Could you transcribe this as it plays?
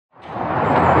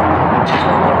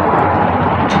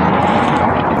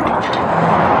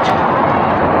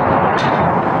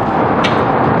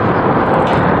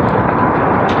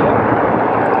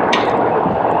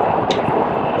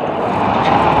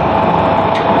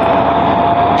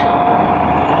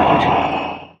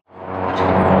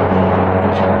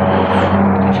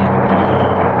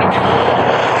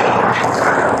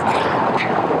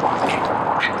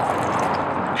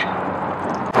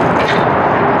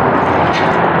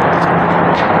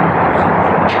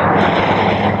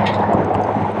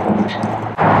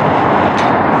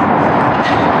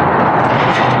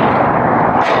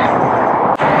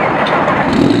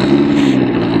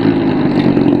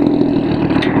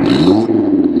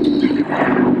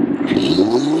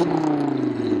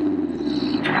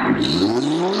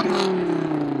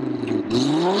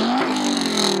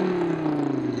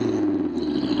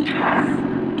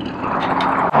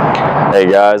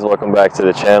Hey guys, welcome back to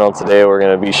the channel. Today we're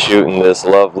going to be shooting this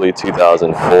lovely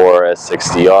 2004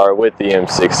 S60R with the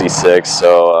M66.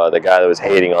 So the guy that was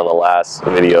hating on the last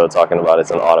video talking about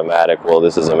it's an automatic, well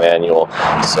this is a manual,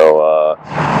 so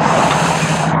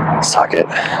suck it.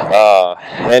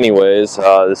 Anyways,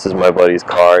 this is my buddy's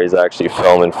car. He's actually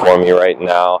filming for me right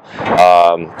now.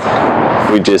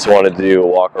 We just wanted to do a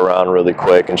walk around really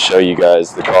quick and show you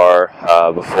guys the car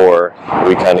before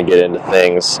we kind of get into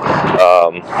things.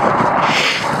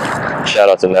 Shout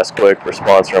out to Nesquik for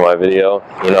sponsoring my video.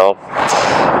 You know,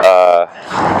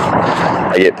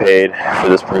 I get paid for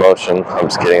this promotion. I'm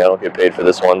just kidding, I don't get paid for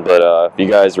this one, but if you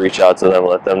guys reach out to them,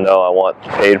 let them know I want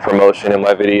paid promotion in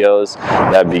my videos,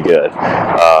 that'd be good.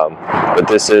 But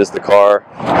this is the car.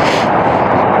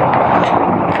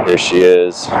 Here she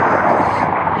is.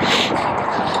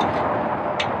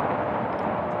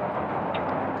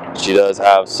 She does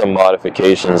have some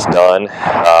modifications done.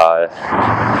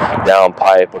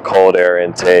 Downpipe, a cold air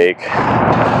intake,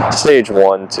 stage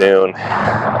 1 tune,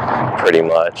 pretty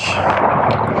much.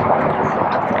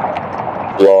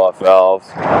 Blow off valve.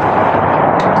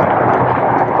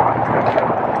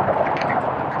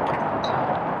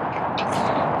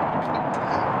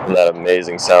 And that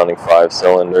amazing sounding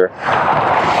 5-cylinder.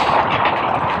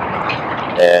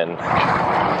 And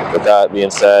with that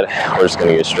being said, we're just going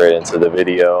to get straight into the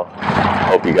video.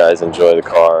 Hope you guys enjoy the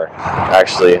car.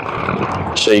 Actually,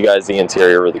 show you guys the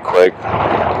interior really quick.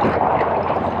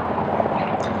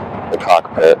 The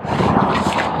cockpit.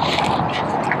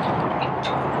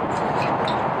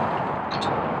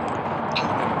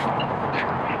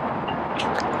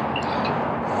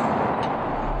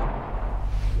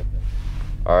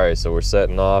 Alright, so we're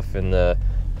setting off in the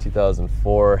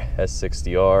 2004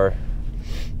 S60R.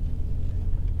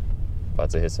 About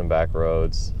to hit some back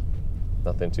roads.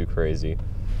 Nothing too crazy.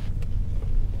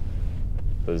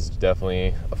 But it's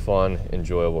definitely a fun,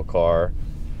 enjoyable car.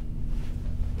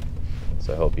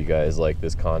 So I hope you guys like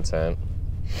this content.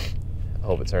 I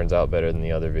hope it turns out better than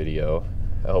the other video.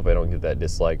 I hope I don't get that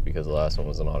dislike because the last one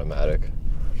was an automatic.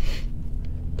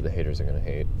 But the haters are gonna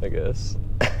hate, I guess.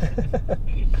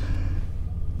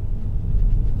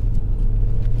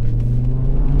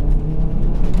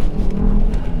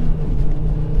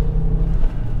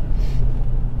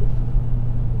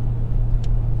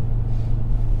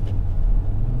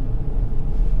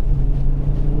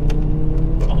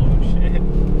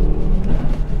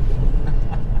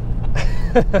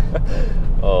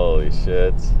 Holy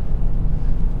shit.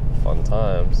 Fun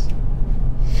times.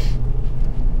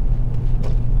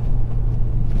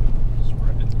 Just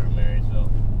ripping through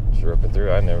Marysville. Just ripping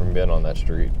through. I've never been on that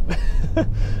street.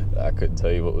 I couldn't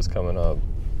tell you what was coming up.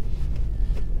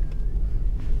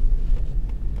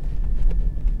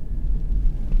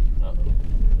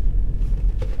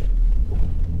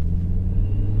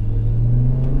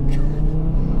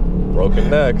 Broken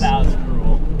necks. That was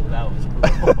cruel. That was cruel.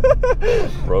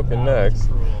 Broken necks.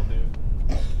 Cruel, dude.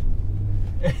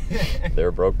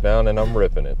 They're broke down and I'm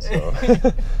ripping it, so.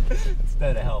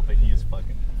 Instead of helping, you just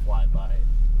fucking fly by it.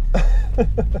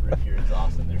 Rip your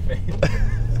exhaust in their face.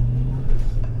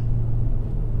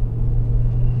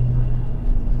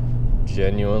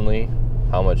 Genuinely,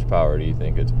 how much power do you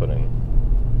think it's putting?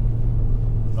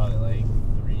 Probably like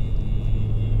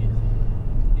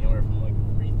anywhere from like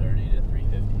 330 to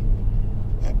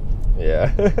 350. Yeah.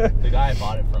 The guy I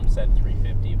bought it from said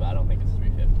 350, but I don't think it's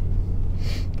 350.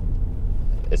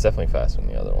 It's definitely faster than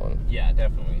the other one. Yeah,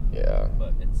 definitely. Yeah.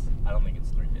 But I don't think it's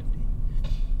 350.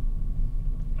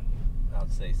 I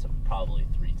would say so, probably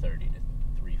 330 to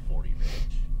 340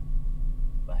 range,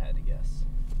 if I had to guess.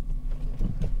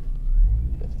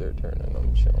 If they're turning,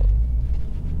 I'm chilling.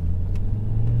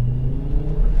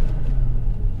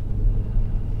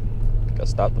 Gotta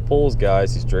stop the pulls,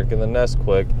 guys. He's drinking the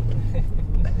Nesquik.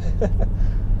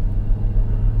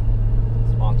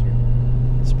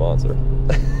 Sponsor.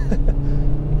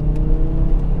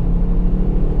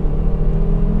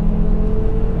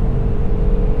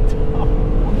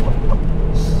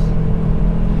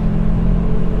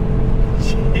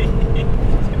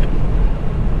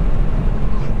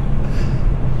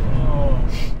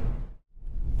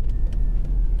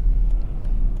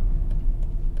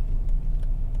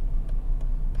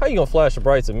 How you gonna flash the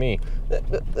brights at me?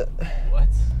 What?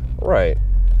 Right.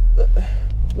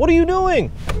 What are you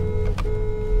doing? Come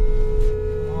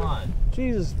on.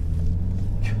 Jesus.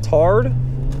 Tard.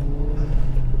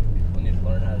 We need to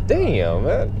learn how to Damn,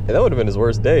 man. Hey, that would have been his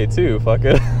worst day, too. Fuck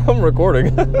it. I'm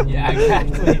recording. Yeah,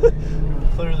 exactly.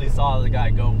 Clearly saw the guy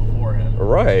go before him.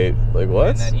 Right. Like,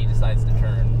 what? And then he decides to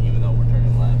turn, even though we're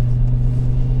turning left.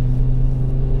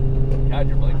 You had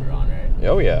your blinker on, right?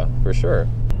 Oh, yeah, for sure.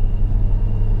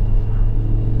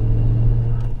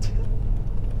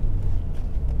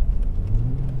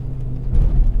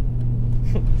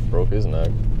 his neck.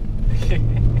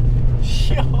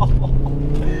 Yo,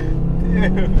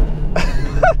 dude.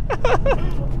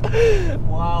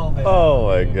 Wow, man. Oh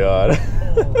my god.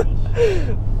 Holy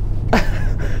shit.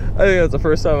 I think that's the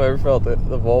first time I ever felt the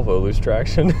Volvo lose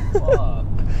traction. Fuck.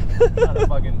 I'm trying to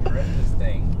fucking drift this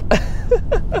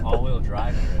thing. All-wheel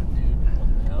drive drift, dude. What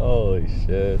the hell? Holy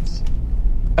shit.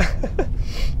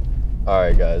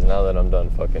 Alright guys, now that I'm done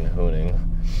fucking hooning,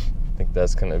 I think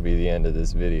that's gonna be the end of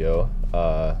this video.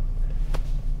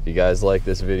 If you guys like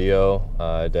this video,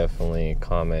 definitely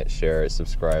comment, share it,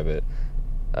 subscribe it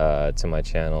to my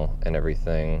channel and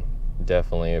everything.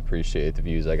 Definitely appreciate the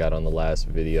views I got on the last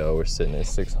video. We're sitting at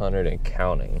 600 and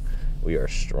counting. We are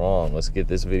strong. Let's get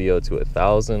this video to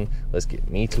 1,000. Let's get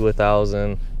me to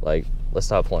 1,000. Like, let's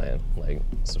stop playing. Like,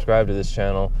 subscribe to this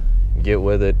channel, get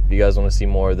with it. If you guys want to see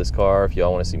more of this car, if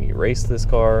y'all want to see me race this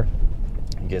car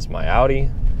against my Audi,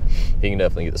 he can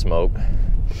definitely get the smoke.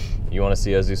 You want to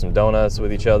see us do some donuts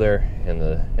with each other in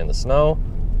the snow,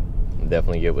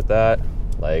 definitely get with that.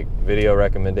 Like, video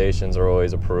recommendations are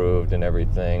always approved and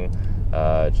everything.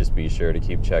 Just be sure to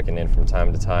keep checking in from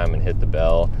time to time and hit the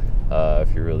bell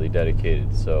if you're really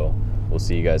dedicated. So we'll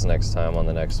see you guys next time on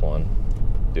the next one.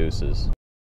 Deuces.